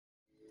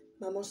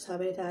Vamos a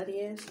ver,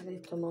 Aries, en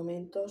estos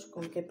momentos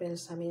con qué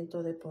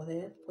pensamiento de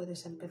poder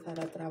puedes empezar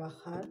a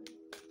trabajar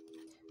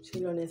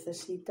si lo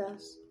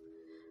necesitas.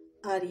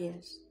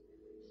 Aries,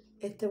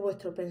 este es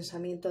vuestro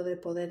pensamiento de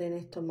poder en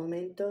estos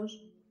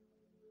momentos.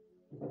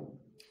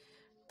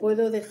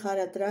 Puedo dejar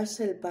atrás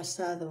el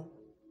pasado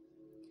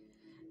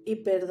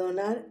y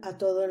perdonar a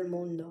todo el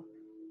mundo.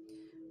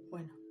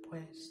 Bueno,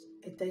 pues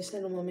estáis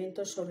en un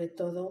momento sobre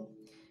todo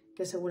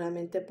que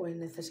seguramente pues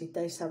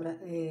necesitáis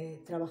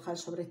trabajar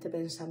sobre este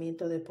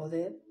pensamiento de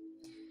poder.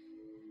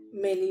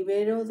 Me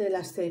libero de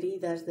las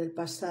heridas del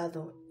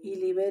pasado y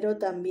libero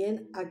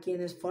también a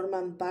quienes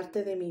forman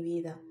parte de mi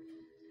vida.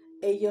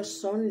 Ellos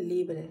son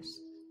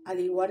libres,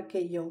 al igual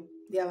que yo,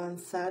 de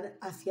avanzar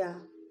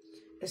hacia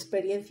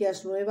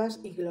experiencias nuevas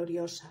y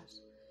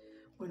gloriosas.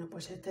 Bueno,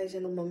 pues estáis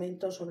en un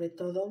momento sobre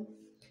todo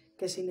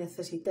que si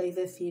necesitáis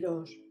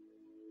deciros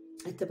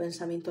este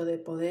pensamiento de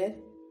poder,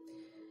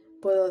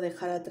 puedo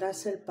dejar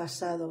atrás el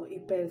pasado y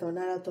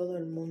perdonar a todo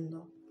el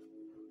mundo.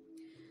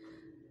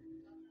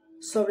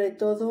 Sobre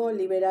todo,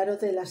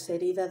 liberaros de las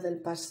heridas del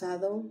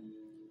pasado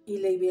y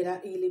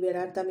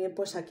liberar también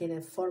pues a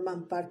quienes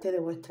forman parte de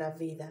vuestras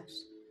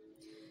vidas.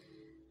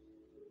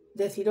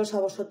 Deciros a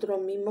vosotros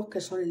mismos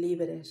que son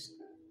libres,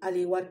 al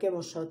igual que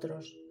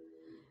vosotros,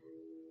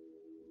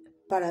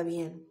 para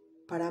bien,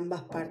 para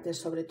ambas partes,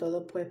 sobre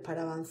todo pues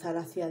para avanzar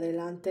hacia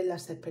adelante en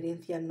las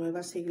experiencias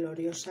nuevas y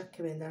gloriosas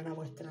que vendrán a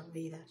vuestras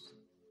vidas.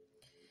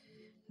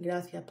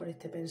 Gracias por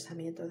este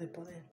pensamiento de poder.